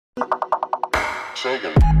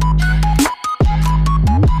Sagan.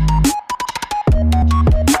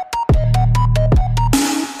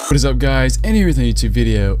 What is up, guys? And here with a YouTube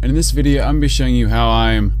video, and in this video I'm going to be showing you how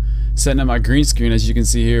I'm setting up my green screen, as you can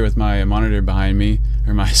see here with my monitor behind me,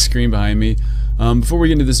 or my screen behind me. Before we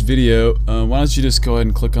get into this video, why don't you just go ahead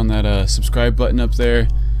and click on that subscribe button up there.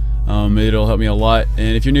 It'll help me a lot.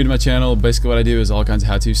 And if you're new to my channel, basically what I do is all kinds of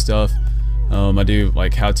how-to stuff. I do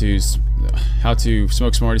like how to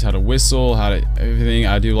smoke Smarties, how to whistle, everything.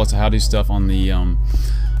 I do lots of how-to stuff on the on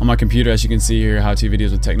my computer, as you can see here, how-to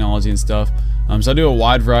videos with technology and stuff. So I do a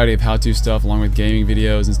wide variety of how-to stuff along with gaming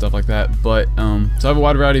videos and stuff like that. But so I have a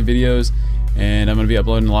wide variety of videos, and I'm going to be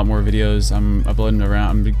uploading a lot more videos.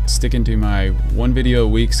 I'm sticking to my one video a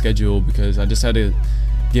week schedule because I just had to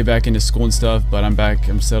get back into school and stuff, but I'm back,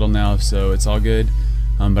 I'm settled now, so it's all good.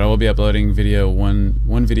 But I will be uploading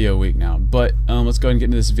one video a week now. But let's go ahead and get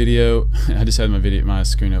into this video. I just had my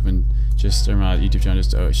screen open, or my YouTube channel,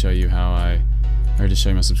 just to show you just show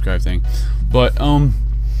you my subscribe thing. But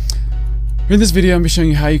in this video, I'm going to be showing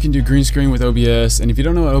you how you can do green screen with OBS. And if you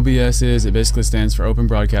don't know what OBS is, it basically stands for Open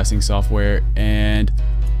Broadcasting Software. And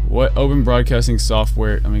what Open Broadcasting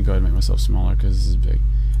Software, let me go ahead and make myself smaller because this is big.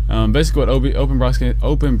 Basically what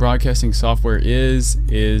Open Broadcasting Software is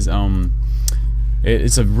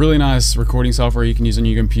it's a really nice recording software you can use on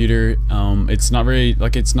your computer. It's not very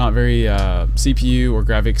CPU or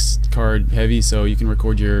graphics card heavy, so you can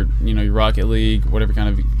record your Rocket League, whatever kind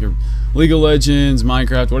of your League of Legends,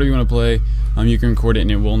 Minecraft, whatever you want to play. You can record it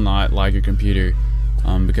and it will not lag your computer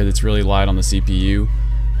because it's really light on the CPU.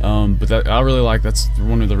 But I really like, that's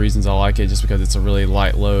one of the reasons I like it, just because it's a really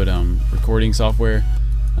light load recording software.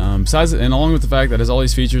 Besides, and along with the fact that it has all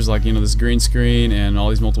these features like this green screen and all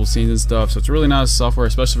these multiple scenes and stuff, so it's a really nice software,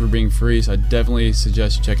 especially for being free. So I definitely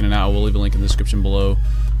suggest you checking it out. We'll leave a link in the description below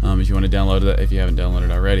if you want to download it, if you haven't downloaded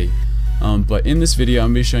it already. But in this video,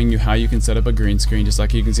 I'm going to be showing you how you can set up a green screen, just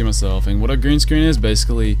like you can see myself. And what a green screen is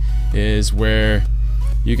basically is where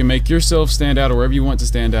you can make yourself stand out wherever you want to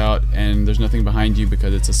stand out, and there's nothing behind you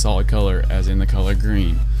because it's a solid color, as in the color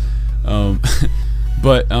green.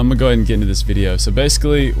 But I'm going to go ahead and get into this video. So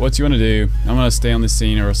basically what you want to do, I'm going to stay on this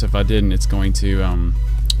scene, or else if I didn't, it's going to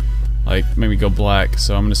like maybe go black.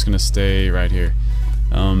 So I'm just going to stay right here.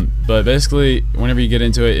 But basically whenever you get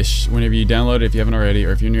into it, whenever you download it, if you haven't already,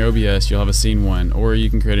 or if you're in your OBS, you'll have a scene 1, or you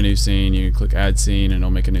can create a new scene. You can click add scene and it'll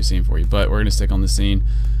make a new scene for you. But we're going to stick on the scene,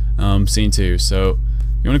 scene 2. So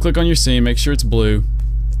you want to click on your scene, make sure it's blue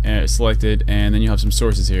and it's selected, and then you have some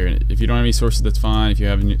sources here. And if you don't have any sources, that's fine. If you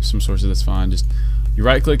have some sources, that's fine. Just you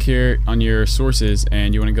right click here on your sources,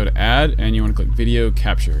 and you want to go to add, and you want to click video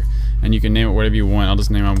capture, and you can name it whatever you want. I'll just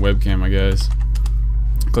name it webcam, I guess.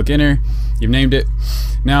 Click enter. You've named it.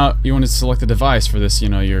 Now you want to select the device for this,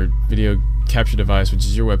 your video capture device, which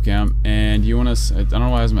is your webcam, and you want to, I don't know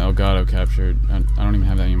why it has my Elgato captured. I don't even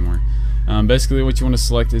have that anymore. Basically what you want to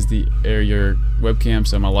select is your webcam.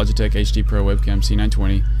 So my Logitech HD Pro webcam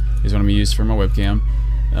C920 is what I'm going to use for my webcam.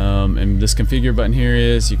 And this configure button here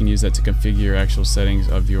you can use that to configure your actual settings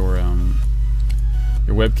of your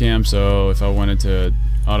webcam. So if I wanted to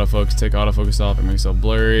take autofocus off and make myself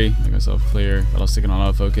blurry, make myself clear, I'll stick it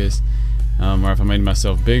on autofocus. Or if I made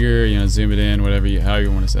myself bigger, zoom it in, however you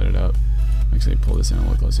want to set it up. Actually, pull this in a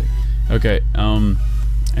little closer. Okay.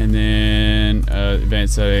 And then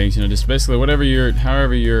advanced settings, just basically however your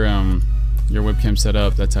webcam set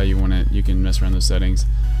up, that's how you want it. You can mess around those settings.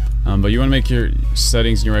 But you want to make your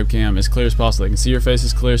settings in your webcam as clear as possible. They can see your face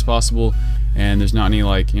as clear as possible, and there's not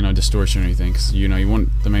any distortion or anything, because you want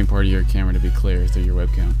the main part of your camera to be clear through your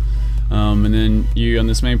webcam. And then you, on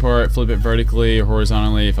this main part, flip it vertically or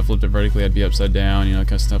horizontally. If I flipped it vertically, I'd be upside down,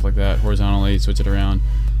 kind of stuff like that. Horizontally, switch it around.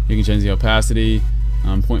 You can change the opacity,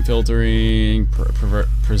 point filtering,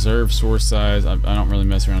 preserve source size. I don't really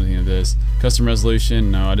mess around with any of this. Custom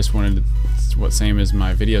resolution, no, I just wanted what's same as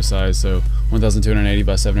my video size, so 1280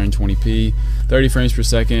 by 720p, 30 frames per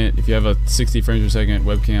second. If you have a 60 frames per second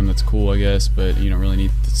webcam, that's cool, I guess, but you don't really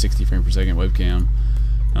need the 60 frames per second webcam.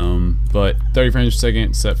 But 30 frames per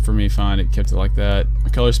second set for me fine. It kept it like that. My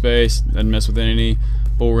color space doesn't mess with any.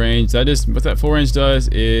 Full range, what that full range does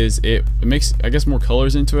is it makes, I guess, more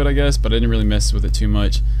colors into it, I guess, but I didn't really mess with it too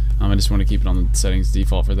much. I just want to keep it on the settings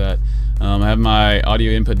default for that. I have my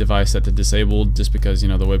audio input device set to disabled, just because the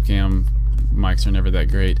webcam mics are never that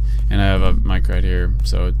great, and I have a mic right here,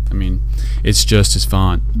 so I mean it's just as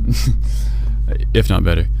fine if not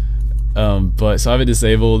better. But so I have it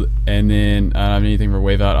disabled, and then I don't have anything for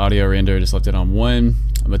wave out audio render, just left it on 1.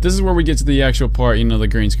 But this is where we get to the actual part, the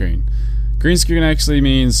green screen. Green screen actually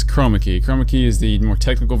means chroma key. Chroma key is the more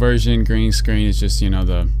technical version. Green screen is just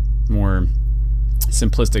the more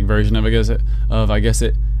simplistic version of I guess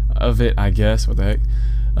what the heck.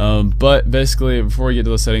 But basically, before we get to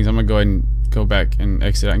those settings, I'm gonna go ahead and go back and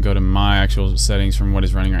exit out and go to my actual settings from what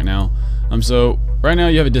is running right now. So right now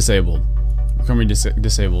you have it disabled, Chroma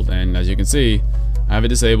disabled, and as you can see, I have it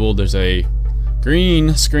disabled. There's a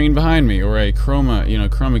green screen behind me, or a chroma,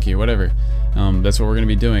 chroma key, whatever. That's what we're gonna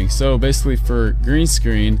be doing. So basically, for green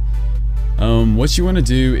screen, what you want to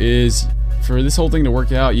do is, for this whole thing to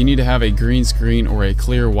work out, you need to have a green screen or a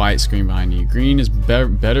clear white screen behind you. Green is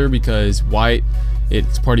better because white,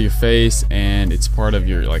 it's part of your face and it's part of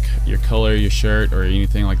your your color, your shirt, or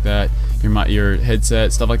anything like that, your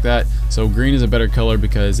headset, stuff like that. So green is a better color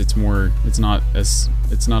because it's not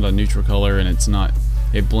a neutral color, and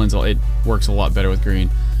it blends, it works a lot better with green.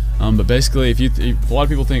 But basically, a lot of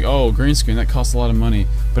people think, oh, green screen, that costs a lot of money,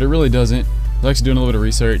 but it really doesn't. I was actually doing a little bit of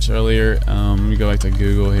research earlier. Let me go back to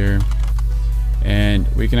Google here, and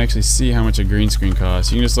we can actually see how much a green screen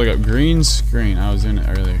costs. You can just look up green screen. I was doing it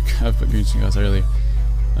earlier. I put green screen costs earlier.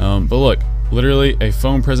 But look, literally a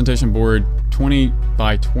phone presentation board, 20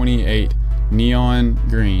 by 28 neon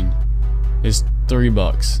green, is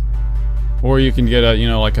 $3. Or you can get a,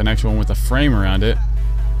 like an actual one with a frame around it.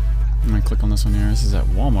 I'm gonna click on this one here. This is at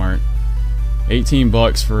Walmart. 18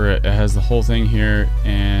 bucks for it. It has the whole thing here,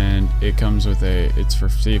 and it comes with it's for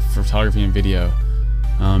photography and video.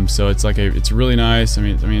 So it's really nice. I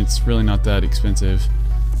mean it's really not that expensive.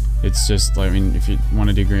 It's just like, if you want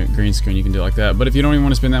to do green screen, you can do it like that. But if you don't even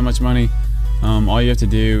want to spend that much money, all you have to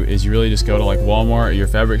do is you really just go to like Walmart or your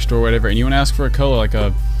fabric store or whatever, and you want to ask for a color like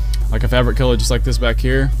a fabric color just like this back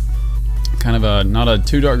here. Kind of not a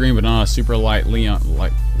too dark green, but not a super light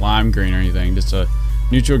lime green or anything. Just a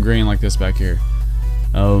neutral green like this back here.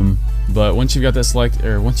 But once you've got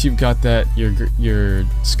that your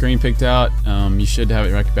screen picked out, you should have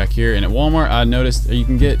it right back here. And at Walmart, I noticed you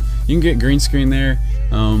can get green screen there.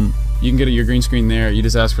 You can get your green screen there. You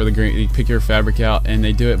just ask for the green. You pick your fabric out, and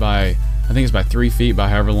they do it by, I think it's by 3 feet, by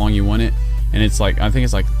however long you want it. And it's like, I think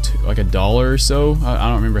it's like $1 or so. I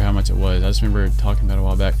don't remember how much it was. I just remember talking about it a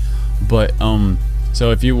while back. But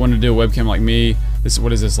so if you want to do a webcam like me,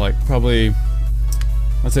 what is this, like probably,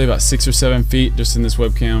 I'd say about 6 or 7 feet just in this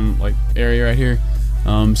webcam area right here.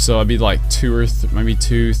 So I'd be like maybe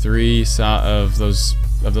 2-3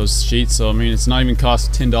 of those sheets. So I mean, it's not even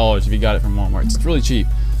cost $10 if you got it from Walmart. It's really cheap.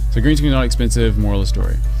 So green screens aren't expensive. Moral of the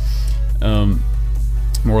story.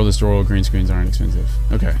 Moral of the story: green screens aren't expensive.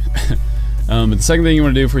 Okay. But the second thing you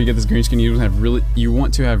want to do before you get this green screen, you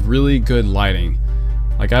want to have really good lighting.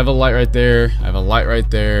 Like I have a light right there, I have a light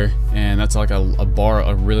right there, and that's like a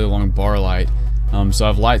really long bar light. So I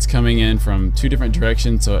have lights coming in from 2 different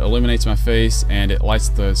directions, so it illuminates my face and it lights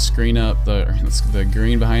the screen up, the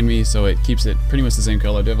green behind me, so it keeps it pretty much the same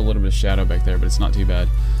color. I do have a little bit of shadow back there, but it's not too bad.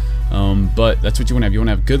 But that's what you want to have. You want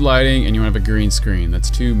to have good lighting, and you want to have a green screen.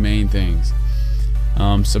 That's 2 main things.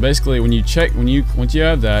 So basically, once you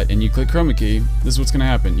have that and you click Chroma key, this is what's going to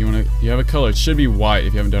happen. You have a color. It should be white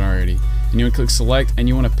if you haven't done it already. And you want to click select, and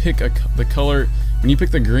you want to pick the color. When you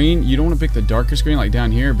pick the green, you don't want to pick the darkest green like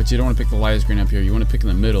down here, but you don't want to pick the lightest green up here. You want to pick in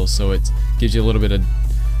the middle, so it gives you a little bit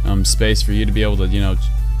of space for you to be able to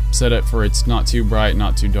set it for it's not too bright,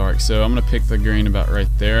 not too dark. So I'm gonna pick the green about right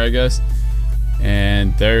there, I guess.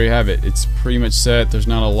 And there you have it. It's pretty much set. There's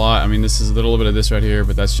not a lot. I mean, this is a little bit of this right here,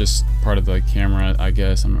 but that's just part of the camera, I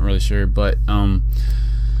guess. I'm not really sure, but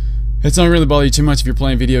it's not really bother you too much if you're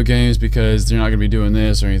playing video games, because you're not gonna be doing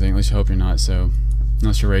this or anything. At least I hope you're not. So,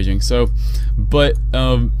 unless you're raging. So, but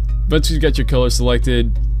once you've got your color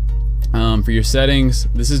selected, for your settings,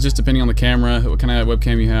 this is just depending on the camera, what kind of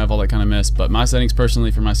webcam you have, all that kind of mess. But my settings personally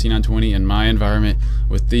for my C920 and my environment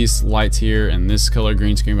with these lights here and this color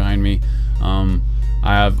green screen behind me,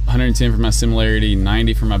 I have 110 for my similarity,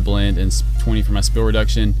 90 for my blend, and 20 for my spill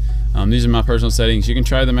reduction. These are my personal settings. You can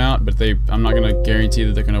try them out, but I'm not going to guarantee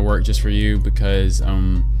that they're going to work just for you, because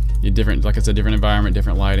like it's a different environment,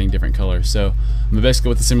 different lighting, different colors. So basically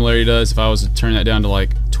what the similarity does, if I was to turn that down to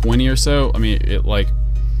like 20 or so, I mean, it what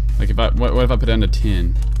if I put it down to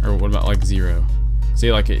 10, or what about like 0?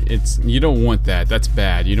 See, like you don't want that. That's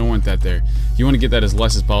bad. You don't want that there. You want to get that as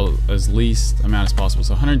least amount as possible.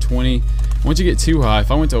 So 120. Once you get too high, if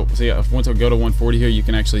I want to go to 140 here, you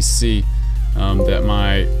can actually see that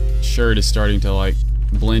my shirt is starting to like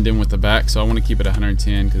blend in with the back. So I want to keep it at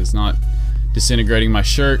 110 because it's not disintegrating my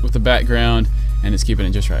shirt with the background, and it's keeping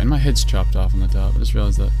it just right. And my head's chopped off on the top. I just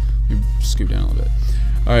realized that. Let me scoop down a little bit.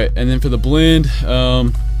 Alright, and then for the blend,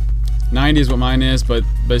 90 is what mine is, but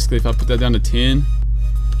basically if I put that down to 10,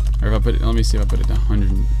 or if I put it, let me see if I put it down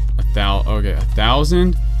 100, 1,000, okay,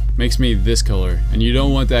 1,000 makes me this color, and you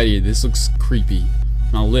don't want that either. This looks creepy.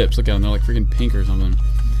 My lips, look at them, they're like freaking pink or something.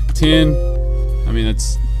 10, I mean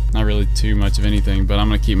that's not really too much of anything, but I'm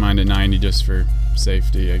gonna keep mine at 90 just for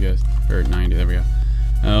safety, I guess. Or 90, there we go.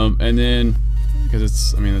 And then, because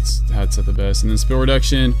it's, I mean that's how it's set the best. And then spill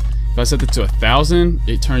reduction, if I set it to 1,000,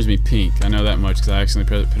 it turns me pink. I know that much because I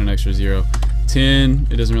accidentally put an extra 0. 10,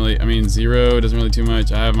 it doesn't really, I mean 0, it doesn't really too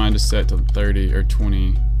much. I have mine just set to 30 or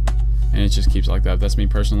 20. And it just keeps like that. That's me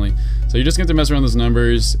personally. So you just get to mess around those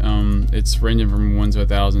numbers. It's ranging from 1 to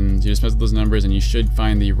 1,000. You just mess with those numbers and you should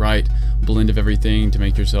find the right blend of everything to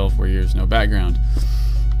make yourself where there's no background.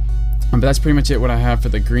 But that's pretty much it what I have for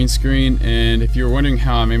the green screen. And if you were wondering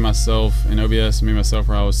how I made myself in OBS,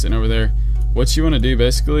 where I was sitting over there, what you want to do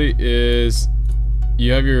basically is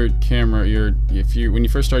you have your camera, when you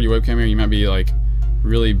first start your webcam here, you might be like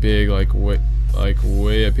really big, like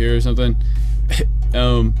way up here or something.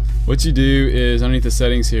 What you do is underneath the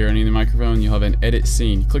settings here, underneath the microphone, you'll have an edit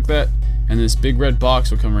scene. You click that, and this big red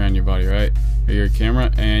box will come around your body, right? Or your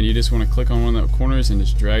camera, and you just want to click on one of the corners and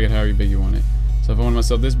just drag it however big you want it. So if I want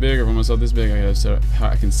myself this big, or if I want myself this big,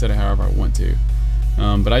 I can set it however I want to.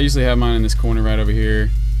 But I usually have mine in this corner right over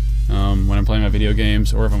here when I'm playing my video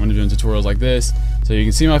games, or if I'm doing tutorials like this. So you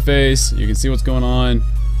can see my face, you can see what's going on,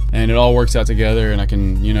 and it all works out together, and I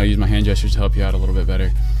can, use my hand gestures to help you out a little bit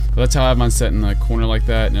better. But that's how I have mine set in the corner like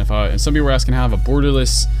that. And some people were asking how I have a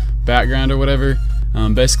borderless background or whatever.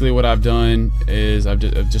 Basically what I've done is I've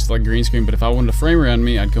just like green screen, but if I wanted a frame around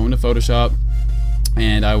me, I'd go into Photoshop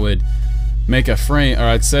and I would make a frame, or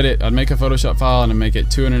I'd make a Photoshop file and I'd make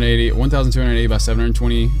it 1280 by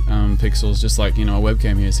 720 pixels, just like a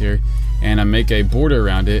webcam is here, and I make a border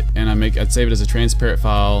around it, and I'd save it as a transparent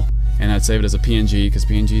file, and I'd save it as a PNG because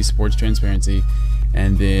PNG supports transparency.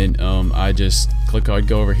 And then I'd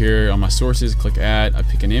go over here on my sources, click add, I'd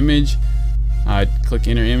pick an image, I'd click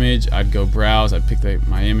enter image, I'd go browse, I'd pick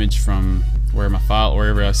my image from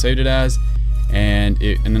wherever I saved it as, and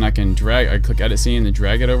then I can I'd click edit scene and then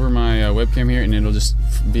drag it over my webcam here, and it'll just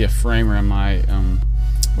be a frame around my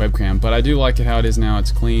webcam. But I do like it how it is now.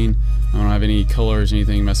 It's clean. I don't have any colors or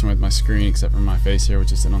anything messing with my screen except for my face here,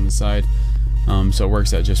 which is sitting on the side. So it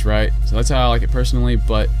works out just right. So that's how I like it personally.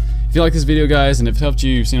 But if you like this video, guys, and if it helped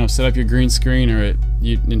you, set up your green screen, or it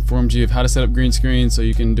informed you of how to set up green screen so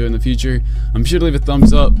you can do it in the future, be sure to leave a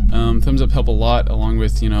thumbs up. Thumbs up help a lot, along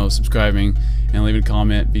with subscribing and leaving a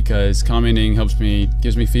comment, because commenting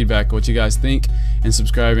gives me feedback of what you guys think, and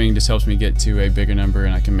subscribing just helps me get to a bigger number,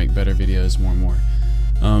 and I can make better videos more and more.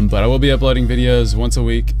 But I will be uploading videos once a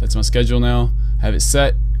week. That's my schedule now. I have it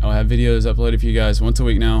set. I'll have videos uploaded for you guys once a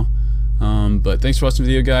week now. But thanks for watching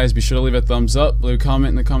the video, guys. Be sure to leave a thumbs up, leave a comment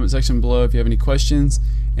in the comment section below if you have any questions,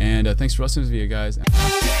 and thanks for watching this video, guys.